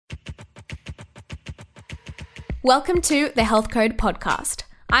Welcome to the Health Code podcast.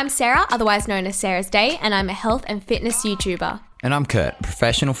 I'm Sarah, otherwise known as Sarah's Day, and I'm a health and fitness YouTuber. And I'm Kurt,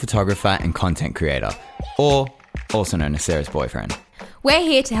 professional photographer and content creator, or also known as Sarah's boyfriend. We're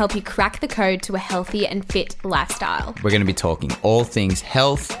here to help you crack the code to a healthy and fit lifestyle. We're going to be talking all things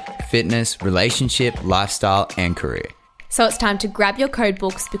health, fitness, relationship, lifestyle, and career. So it's time to grab your code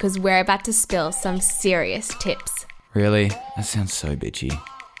books because we're about to spill some serious tips. Really? That sounds so bitchy.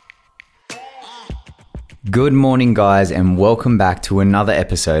 Good morning, guys, and welcome back to another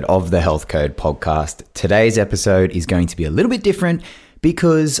episode of the Health Code podcast. Today's episode is going to be a little bit different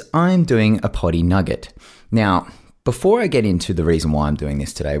because I'm doing a Poddy Nugget. Now, before I get into the reason why I'm doing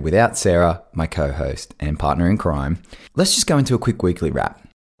this today without Sarah, my co-host and partner in crime, let's just go into a quick weekly wrap.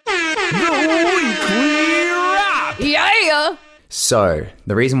 Yeah! So,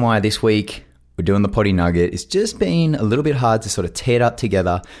 the reason why this week we're doing the Poddy Nugget is just been a little bit hard to sort of tear it up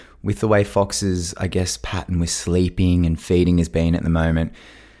together with the way Fox's, pattern with sleeping and feeding has been at the moment.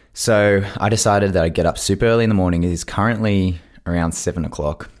 So, I decided that I'd get up super early in the morning. It is currently around 7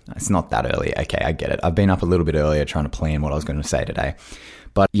 o'clock. It's not that early. Okay, I get it. I've been up a little bit earlier trying to plan what I was going to say today.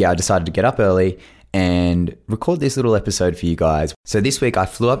 But yeah, I decided to get up early and record this little episode for you guys. So this week I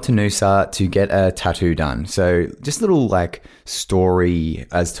flew up to Noosa to get a tattoo done. So just a little story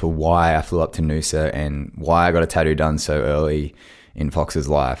as to why I flew up to Noosa and why I got a tattoo done so early in Fox's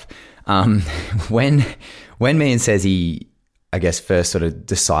life. When me and Sezzy, first sort of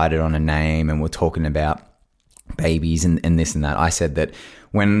decided on a name and we're talking about babies and this and that, I said that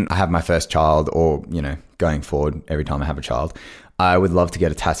when I have my first child or, going forward, every time I have a child, I would love to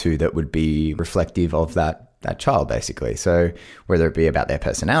get a tattoo that would be reflective of that child, basically. So whether it be about their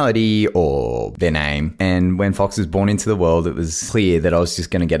personality or their name. And when Fox was born into the world, it was clear that I was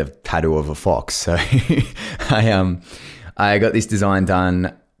just going to get a tattoo of a fox. So I got this design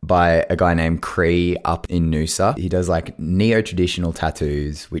done by a guy named Cree up in Noosa. He does neo-traditional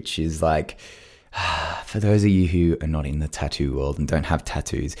tattoos, which is for those of you who are not in the tattoo world and don't have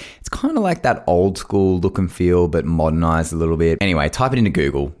tattoos, it's kind of like that old school look and feel, but modernized a little bit. Anyway, type it into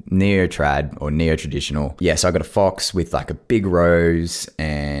Google, neo-trad or neo-traditional. Yeah, so I got a fox with a big rose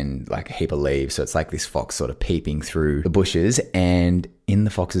and a heap of leaves. So it's this fox sort of peeping through the bushes, and in the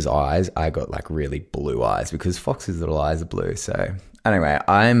fox's eyes, I got really blue eyes because fox's little eyes are blue. So anyway,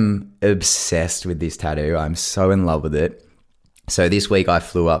 I'm obsessed with this tattoo. I'm so in love with it. So this week I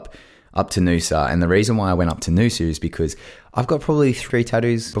flew up to Noosa, and the reason why I went up to Noosa is because I've got probably 3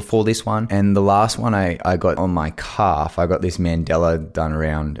 tattoos before this one, and the last one I got on my calf, I got this Mandela done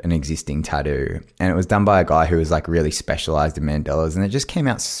around an existing tattoo, and it was done by a guy who was really specialized in Mandelas, and it just came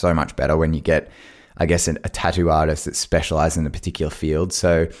out so much better when you get, a tattoo artist that specializes in a particular field.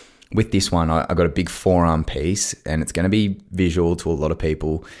 So with this one, I got a big forearm piece, and it's going to be visual to a lot of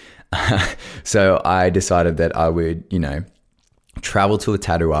people. So I decided that I would, travel to a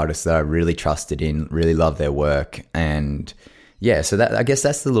tattoo artist that I really trusted in, really loved their work. And yeah, so that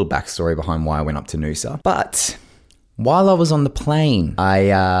that's the little backstory behind why I went up to Noosa. But while I was on the plane,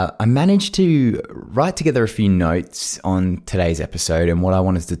 I managed to write together a few notes on today's episode and what I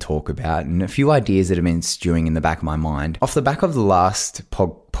wanted to talk about, and a few ideas that have been stewing in the back of my mind. Off the back of the last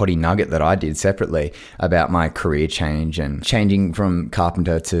Poddy Nugget that I did separately about my career change and changing from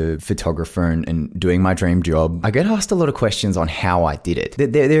carpenter to photographer and doing my dream job, I get asked a lot of questions on how I did it.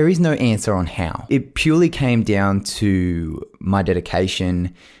 There is no answer on how. It purely came down to my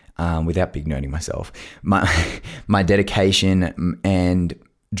dedication, without big noting myself, my dedication and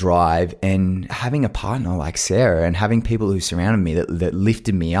drive, and having a partner like Sarah and having people who surrounded me that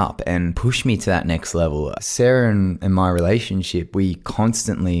lifted me up and pushed me to that next level. Sarah and my relationship, we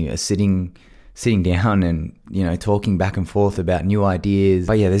constantly are sitting down and, talking back and forth about new ideas.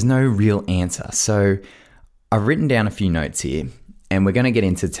 But yeah, there's no real answer. So I've written down a few notes here, and we're going to get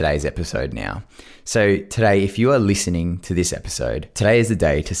into today's episode now. So today, if you are listening to this episode, today is the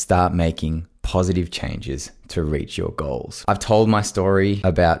day to start making positive changes to reach your goals. I've told my story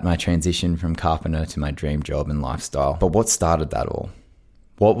about my transition from carpenter to my dream job and lifestyle, but what started that all?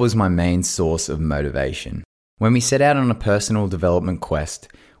 What was my main source of motivation? When we set out on a personal development quest,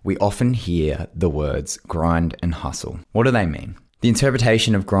 we often hear the words grind and hustle. What do they mean? The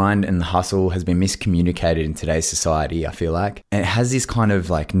interpretation of grind and hustle has been miscommunicated in today's society, I feel like. And it has this kind of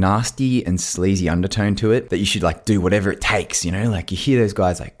nasty and sleazy undertone to it that you should do whatever it takes, you hear those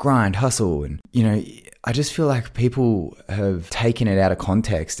guys grind, hustle, and I just feel like people have taken it out of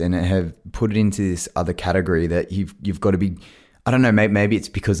context and have put it into this other category that you've got to be I don't know, maybe it's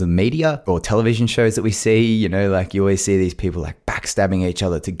because of media or television shows that we see, you know, like you always see these people like backstabbing each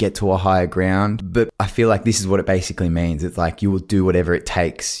other to get to a higher ground. But I feel like this is what it basically means. It's like you will do whatever it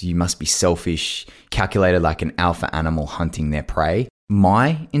takes. You must be selfish, calculated like an alpha animal hunting their prey.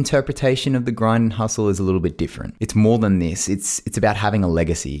 My interpretation of the grind and hustle is a little bit different. It's more than this. It's about having a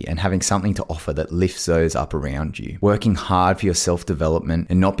legacy and having something to offer that lifts those up around you. Working hard for your self-development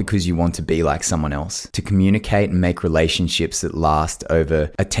and not because you want to be like someone else. To communicate and make relationships that last over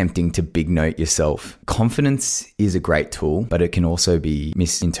attempting to big note yourself. Confidence is a great tool, but it can also be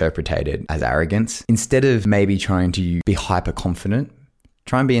misinterpreted as arrogance. Instead of maybe trying to be hyper confident,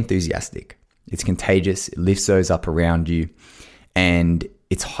 try and be enthusiastic. It's contagious. It lifts those up around you. And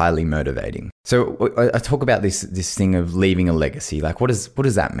it's highly motivating. So I talk about this thing of leaving a legacy. Like, what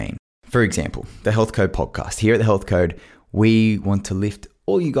does that mean? For example, the Health Code podcast. Here at the Health Code, we want to lift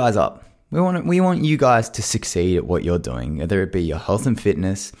all you guys up. We want you guys to succeed at what you're doing, whether it be your health and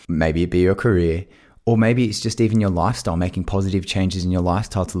fitness, maybe it be your career, or maybe it's just even your lifestyle, making positive changes in your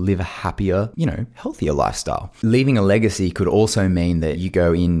lifestyle to live a happier, healthier lifestyle. Leaving a legacy could also mean that you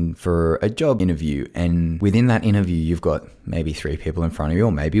go in for a job interview, and within that interview, you've got maybe 3 people in front of you,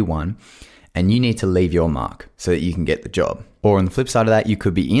 or maybe 1, and you need to leave your mark so that you can get the job. Or on the flip side of that, you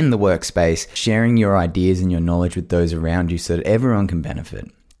could be in the workspace, sharing your ideas and your knowledge with those around you so that everyone can benefit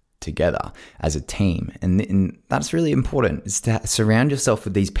together as a team. And that's really important, is to surround yourself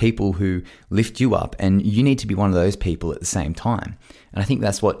with these people who lift you up, and you need to be one of those people at the same time. And I think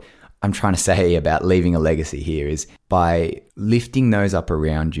that's what I'm trying to say about leaving a legacy here, is by lifting those up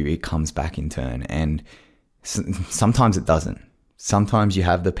around you, it comes back in turn. And sometimes it doesn't. Sometimes you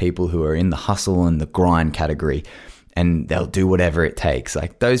have the people who are in the hustle and the grind category, and they'll do whatever it takes.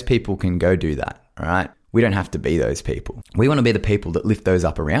 Like, those people can go do that, all right? We don't have to be those people. We want to be the people that lift those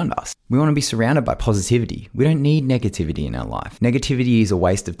up around us. We want to be surrounded by positivity. We don't need negativity in our life. Negativity is a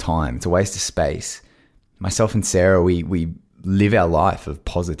waste of time. It's a waste of space. Myself and Sarah, we live our life of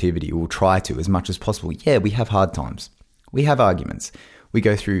positivity. We'll try to as much as possible. Yeah, we have hard times. We have arguments. We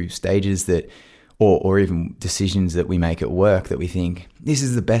go through stages that, or even decisions that we make at work that we think, this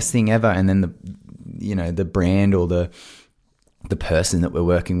is the best thing ever. And then the brand or the person that we're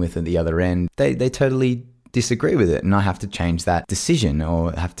working with at the other end, they totally disagree with it. And I have to change that decision,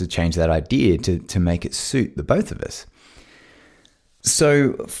 or have to change that idea to make it suit the both of us.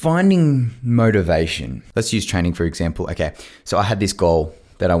 So finding motivation, let's use training for example. Okay, so I had this goal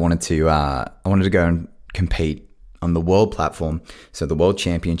that I wanted to go and compete on the world platform. So the world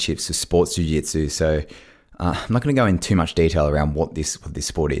championships of sports jiu-jitsu. So I'm not going to go in too much detail around what this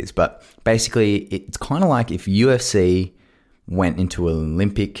sport is, but basically it's kind of like if UFC went into an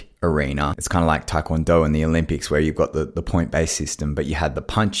Olympic arena. It's kind of like Taekwondo in the Olympics, where you've got the point-based system, but you had the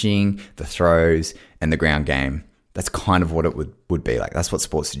punching, the throws, and the ground game. That's kind of what it would be like. That's what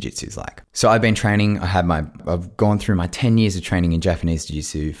sports jiu-jitsu is like. So I've been training. I've gone through my 10 years of training in Japanese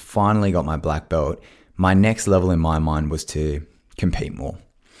jiu-jitsu, finally got my black belt. My next level in my mind was to compete more.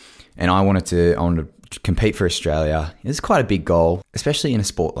 And I wanted to compete for Australia. It's quite a big goal, especially in a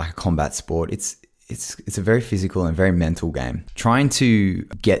sport like a combat sport. It's a very physical and very mental game. Trying to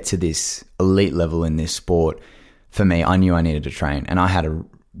get to this elite level in this sport, for me, I knew I needed to train. And I had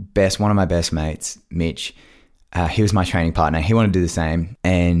one of my best mates, Mitch. He was my training partner. He wanted to do the same,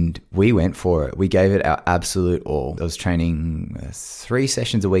 and we went for it. We gave it our absolute all. I was training 3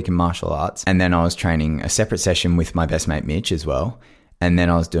 sessions a week in martial arts, and then I was training a separate session with my best mate, Mitch, as well. And then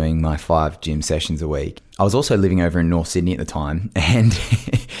I was doing my 5 gym sessions a week. I was also living over in North Sydney at the time, and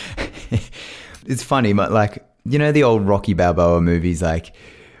it's funny, but like, the old Rocky Balboa movies, like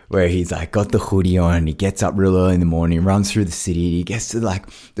where he's like got the hoodie on, he gets up real early in the morning, runs through the city, he gets to like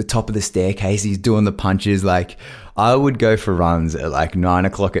the top of the staircase, he's doing the punches. Like, I would go for runs at like 9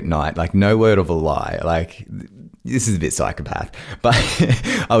 o'clock at night, like no word of a lie. Like, this is a bit psychopath, but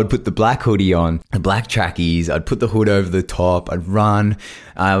I would put the black hoodie on, the black trackies, I'd put the hood over the top, I'd run.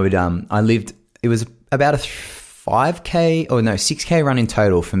 It was about a 6K run in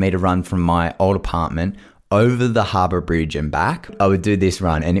total for me to run from my old apartment over the Harbour Bridge and back. I would do this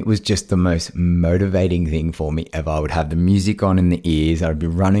run, and it was just the most motivating thing for me ever. I would have the music on in the ears, I'd be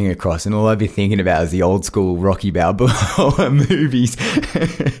running across, and all I'd be thinking about is the old school Rocky Balboa movies.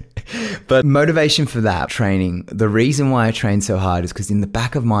 But motivation for that training, the reason why I trained so hard is because in the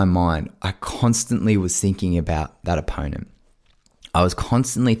back of my mind, I constantly was thinking about that opponent. I was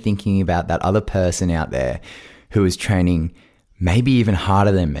constantly thinking about that other person out there who was training maybe even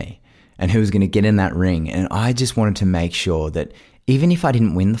harder than me, and who was going to get in that ring. And I just wanted to make sure that even if I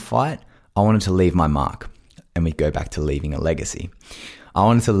didn't win the fight, I wanted to leave my mark. And we go back to leaving a legacy. I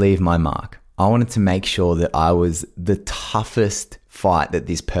wanted to leave my mark. I wanted to make sure that I was the toughest fight that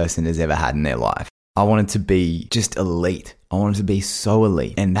this person has ever had in their life. I wanted to be just elite. I wanted to be so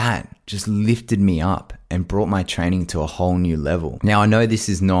elite. And that just lifted me up and brought my training to a whole new level. Now, I know this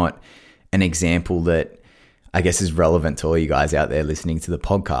is not an example that I guess is relevant to all you guys out there listening to the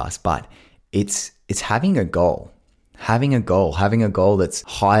podcast, but it's having a goal. Having a goal that's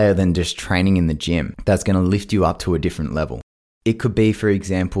higher than just training in the gym, that's going to lift you up to a different level. It could be, for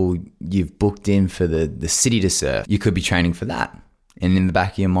example, you've booked in for the city to surf. You could be training for that. And in the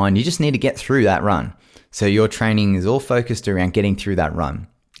back of your mind, you just need to get through that run. So your training is all focused around getting through that run.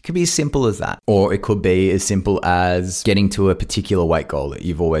 It could be as simple as that. Or it could be as simple as getting to a particular weight goal that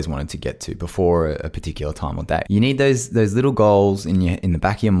you've always wanted to get to before a particular time or day. You need those little goals in the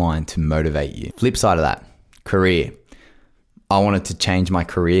back of your mind to motivate you. Flip side of that, career. I wanted to change my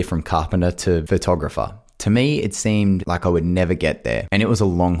career from carpenter to photographer. To me, it seemed like I would never get there. And it was a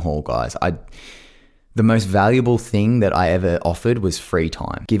long haul, guys. The most valuable thing that I ever offered was free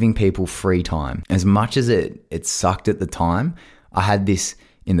time, giving people free time. As much as it sucked at the time, I had this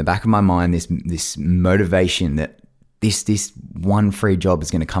in the back of my mind, this motivation that this one free job is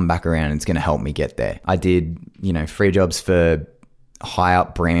going to come back around and it's going to help me get there. I did, free jobs for high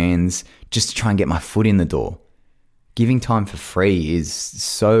up brands just to try and get my foot in the door. Giving time for free is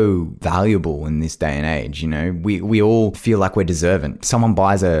so valuable in this day and age. We all feel like we're deserving. Someone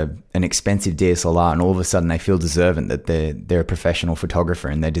buys an expensive DSLR and all of a sudden they feel deserving that they're a professional photographer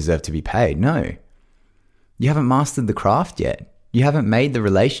and they deserve to be paid. No, you haven't mastered the craft yet. You haven't made the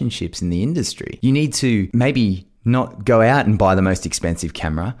relationships in the industry. You need to maybe not go out and buy the most expensive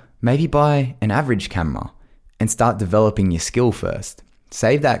camera. Maybe buy an average camera and start developing your skill first.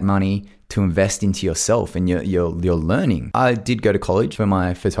 Save that money to invest into yourself and your learning. I did go to college for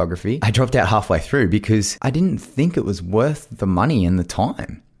my photography. I dropped out halfway through because I didn't think it was worth the money and the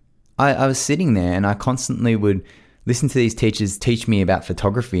time. I was sitting there and I constantly would listen to these teachers teach me about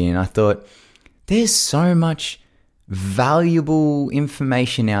photography, and I thought, there's so much valuable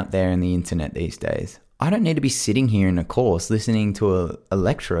information out there in the internet these days. I don't need to be sitting here in a course listening to a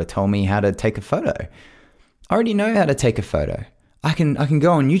lecturer tell me how to take a photo. I already know how to take a photo. I can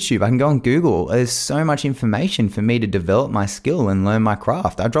go on YouTube. I can go on Google. There's so much information for me to develop my skill and learn my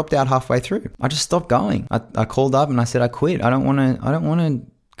craft. I dropped out halfway through. I just stopped going. I called up and I said I quit. I don't want to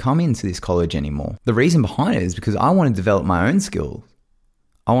come into this college anymore. The reason behind it is because I want to develop my own skills.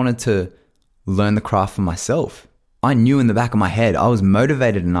 I wanted to learn the craft for myself. I knew in the back of my head, I was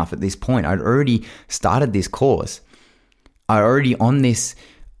motivated enough at this point. I'd already started this course. I already on this,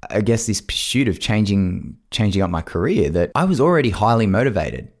 I guess, this pursuit of changing up my career, that I was already highly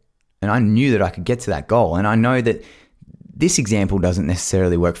motivated and I knew that I could get to that goal. And I know that this example doesn't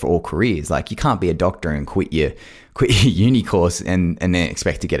necessarily work for all careers. Like, you can't be a doctor and quit your uni course and then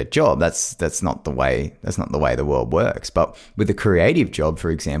expect to get a job. That's not the way the world works. But with a creative job, for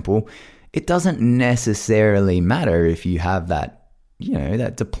example, it doesn't necessarily matter if you have that,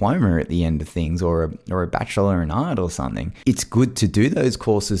 that diploma at the end of things, or a bachelor in art or something. It's good to do those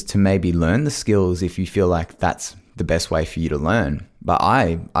courses to maybe learn the skills if you feel like that's the best way for you to learn. But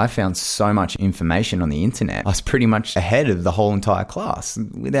I found so much information on the internet. I was pretty much ahead of the whole entire class.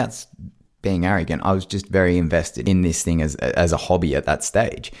 Without being arrogant, I was just very invested in this thing as a hobby at that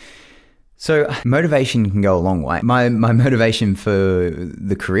stage. So motivation can go a long way. My motivation for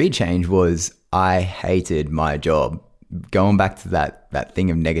the career change was I hated my job. Going back to that thing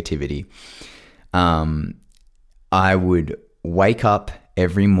of negativity, I would wake up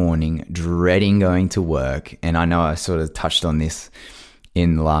every morning dreading going to work. And I know I sort of touched on this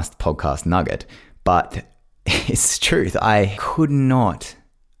in the last podcast Nugget, but it's the truth. I could not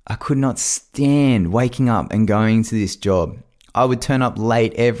stand waking up and going to this job. I would turn up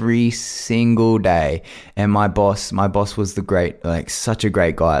late every single day, and my boss was such a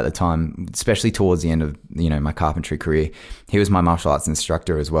great guy at the time, especially towards the end of, my carpentry career. He was my martial arts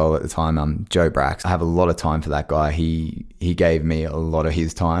instructor as well at the time, Joe Brax. I have a lot of time for that guy. He gave me a lot of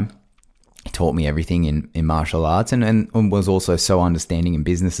his time. He taught me everything in martial arts and was also so understanding in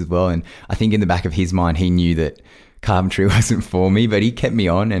business as well. And I think in the back of his mind, he knew that carpentry wasn't for me, but he kept me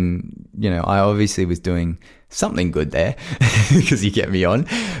on, and I obviously was doing something good there because he kept me on.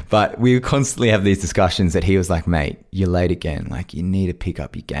 But we would constantly have these discussions that he was like, mate, you're late again. Like, you need to pick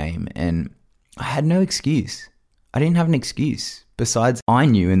up your game. And I had no excuse. I didn't have an excuse. Besides, I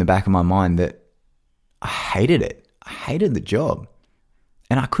knew in the back of my mind that I hated it. I hated the job.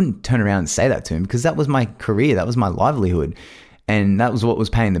 And I couldn't turn around and say that to him because that was my career. That was my livelihood. And that was what was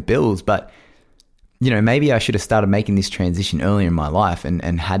paying the bills. But maybe I should have started making this transition earlier in my life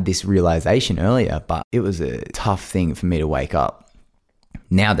and had this realization earlier, but it was a tough thing for me to wake up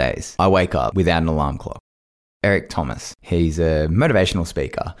Nowadays, I wake up without an alarm clock. Eric Thomas, he's a motivational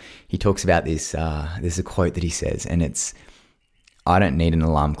speaker. He talks about this, there's a quote that he says, and it's, I don't need an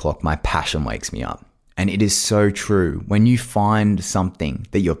alarm clock, my passion wakes me up. And it is so true. When you find something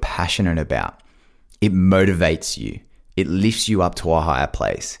that you're passionate about, it motivates you. It lifts you up to a higher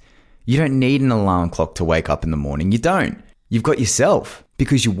place. You don't need an alarm clock to wake up in the morning. You don't. You've got yourself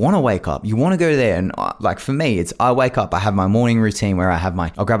because you want to wake up. You want to go there. And like for me, it's I wake up, I have my morning routine where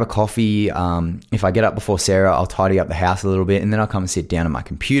I'll grab a coffee. If I get up before Sarah, I'll tidy up the house a little bit and then I'll come and sit down at my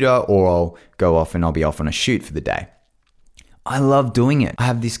computer or I'll go off and I'll be off on a shoot for the day. I love doing it. I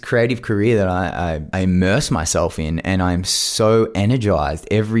have this creative career that I immerse myself in and I'm so energized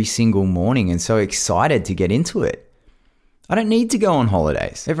every single morning and so excited to get into it. I don't need to go on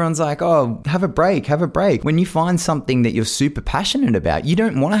holidays. Everyone's like, oh, have a break. When you find something that you're super passionate about, you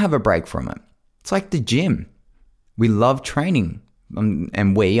don't want to have a break from it. It's like the gym. We love training.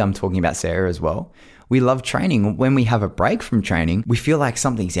 I'm talking about Sarah as well. We love training. When we have a break from training, we feel like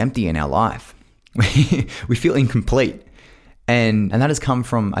something's empty in our life. We feel incomplete. And that has come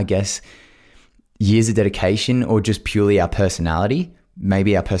from, I guess, years of dedication or just purely our personality.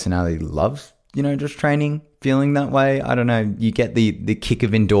 Maybe our personality loves, just training, feeling that way. I don't know. You get the kick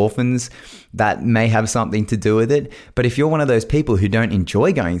of endorphins that may have something to do with it. But if you're one of those people who don't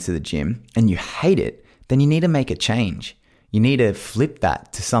enjoy going to the gym and you hate it, then you need to make a change. You need to flip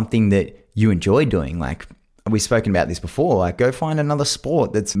that to something that you enjoy doing. Like we've spoken about this before, like go find another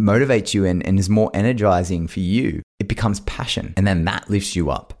sport that motivates you and is more energizing for you. It becomes passion and then that lifts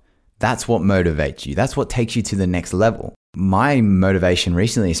you up. That's what motivates you. That's what takes you to the next level. My motivation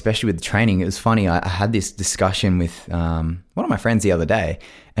recently, especially with training, it was funny. I had this discussion with one of my friends the other day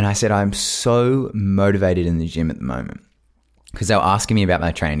and I said, I'm so motivated in the gym at the moment because they were asking me about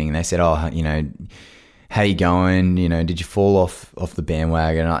my training and they said, oh, how you going? Did you fall off the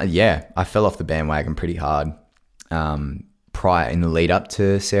bandwagon? I fell off the bandwagon pretty hard prior in the lead up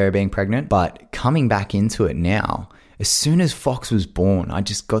to Sarah being pregnant. But coming back into it now, as soon as Fox was born, I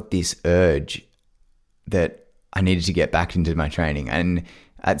just got this urge that I needed to get back into my training. And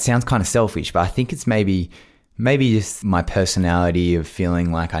it sounds kind of selfish, but I think it's maybe just my personality of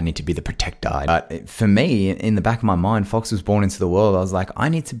feeling like I need to be the protector. But for me, in the back of my mind, Fox was born into the world. I was like, I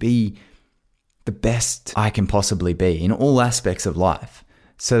need to be the best I can possibly be in all aspects of life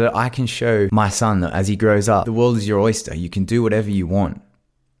so that I can show my son that as he grows up, the world is your oyster. You can do whatever you want.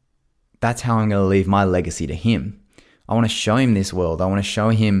 That's how I'm going to leave my legacy to him. I want to show him this world. I want to show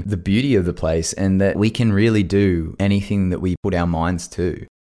him the beauty of the place and that we can really do anything that we put our minds to.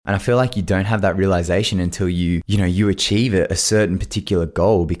 And I feel like you don't have that realization until you achieve a certain particular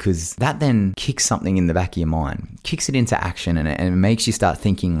goal, because that then kicks something in the back of your mind, kicks it into action, and it makes you start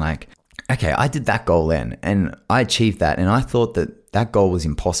thinking like, okay, I did that goal then and I achieved that and I thought that goal was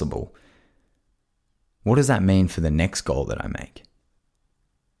impossible. What does that mean for the next goal that I make?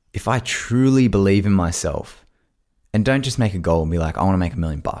 If I truly believe in myself, and don't just make a goal and be like, I want to make $1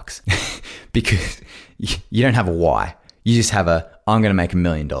 million because you don't have a why. You just have I'm going to make $1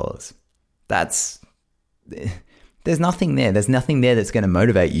 million. There's nothing there. There's nothing there that's going to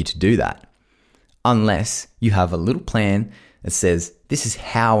motivate you to do that unless you have a little plan that says, this is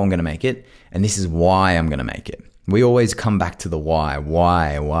how I'm going to make it and this is why I'm going to make it. We always come back to the why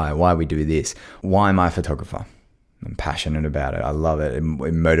we do this. Why am I a photographer? I'm passionate about it. I love it. It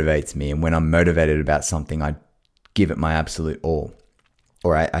motivates me. And when I'm motivated about something, I give it my absolute all.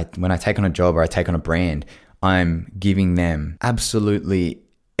 Or when I take on a job or I take on a brand, I'm giving them absolutely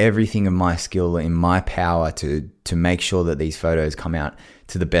everything of my skill in my power to make sure that these photos come out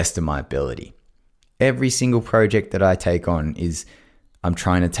to the best of my ability. Every single project that I take on I'm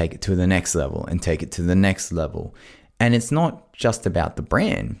trying to take it to the next level and take it to the next level. And it's not just about the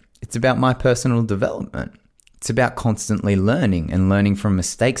brand. It's about my personal development. It's about constantly learning from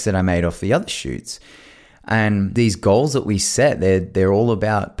mistakes that I made off the other shoots. And these goals that we set, they're all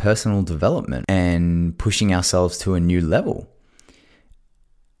about personal development and pushing ourselves to a new level.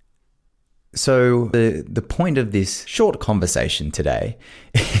 So the point of this short conversation today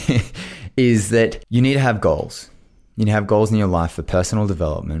is that you need to have goals. You need to have goals in your life for personal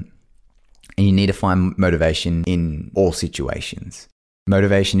development, and you need to find motivation in all situations.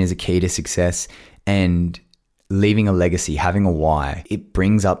 Motivation is a key to success, and leaving a legacy, having a why, it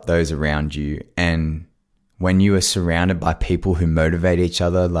brings up those around you. And when you are surrounded by people who motivate each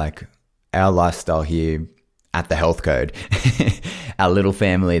other, like our lifestyle here at the Health Code, our little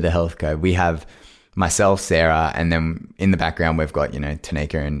family, the Health Code, we have myself, Sarah, and then in the background, we've got,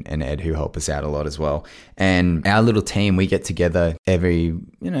 Tanika and Ed who help us out a lot as well. And our little team, we get together every,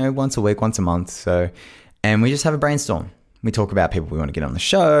 once a week, once a month. And we just have a brainstorm. We talk about people we want to get on the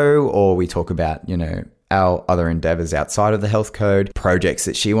show, or we talk about, our other endeavors outside of the health code, projects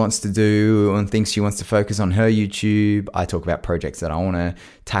that she wants to do and things she wants to focus on her YouTube. I talk about projects that I want to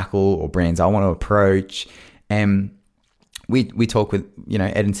tackle or brands I want to approach. And we talk with,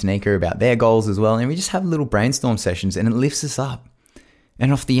 Ed and Tanika about their goals as well. And we just have little brainstorm sessions, and it lifts us up.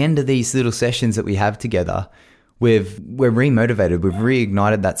 And off the end of these little sessions that we have together, we're remotivated. We've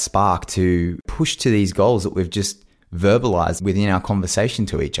reignited that spark to push to these goals that we've just verbalized within our conversation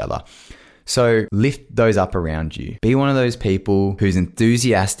to each other. So lift those up around you. Be one of those people who's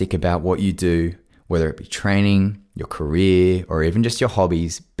enthusiastic about what you do, whether it be training, your career, or even just your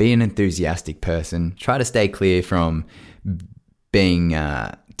hobbies. Be an enthusiastic person. Try to stay clear from being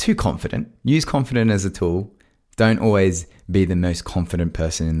too confident. Use confident as a tool. Don't always be the most confident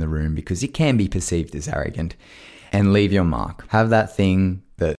person in the room, because it can be perceived as arrogant. And leave your mark. Have that thing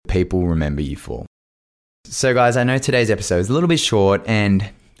that people remember you for. So guys, I know today's episode is a little bit short and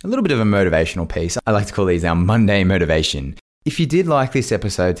a little bit of a motivational piece. I like to call these our Monday motivation. If you did like this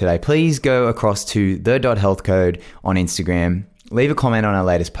episode today, please go across to the.healthcode on Instagram. Leave a comment on our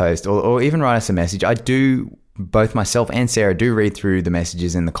latest post, or even write us a message. Both myself and Sarah do read through the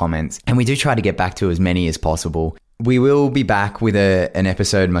messages in the comments, and we do try to get back to as many as possible. We will be back with an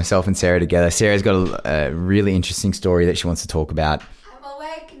episode, myself and Sarah together. Sarah's got a really interesting story that she wants to talk about. I'm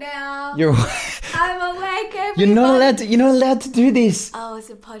awake now. I'm awake, everybody. You're not allowed to do this. Oh, it's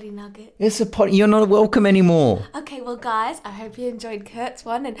a Poddy Nugget. It's a Poddy. You're not welcome anymore. Okay, well, guys, I hope you enjoyed Kurt's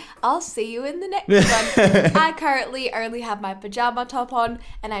one, and I'll see you in the next one. I currently only have my pajama top on,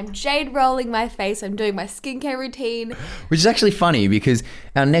 and I'm jade rolling my face. I'm doing my skincare routine. Which is actually funny, because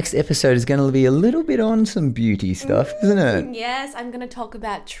our next episode is going to be a little bit on some beauty stuff, isn't it? Yes, I'm going to talk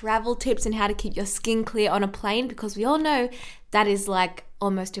about travel tips and how to keep your skin clear on a plane, because we all know that is like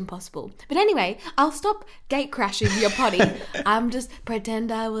almost impossible. But anyway, I'll stop gate crashing your potty. I'm just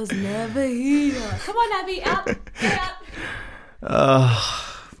pretend I was never here. Come on, Abby, out. Get out.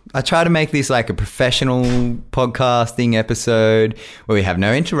 I try to make this like a professional podcasting episode where we have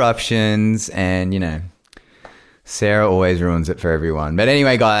no interruptions, and Sarah always ruins it for everyone. But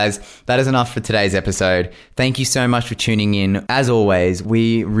anyway, guys, that is enough for today's episode. Thank you so much for tuning in. As always,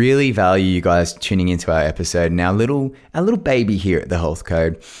 we really value you guys tuning into our episode and our little baby here at the Health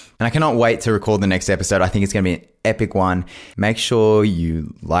Code. And I cannot wait to record the next episode. I think it's going to be an epic one. Make sure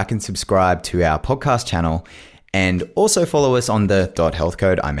you like and subscribe to our podcast channel, and also follow us on the .health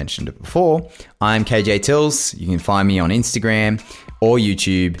code. I mentioned it before. I'm KJ Tills. You can find me on Instagram or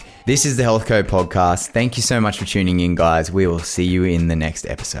YouTube. This is the Health Code Podcast. Thank you so much for tuning in, guys. We will see you in the next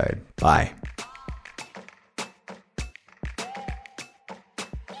episode. Bye.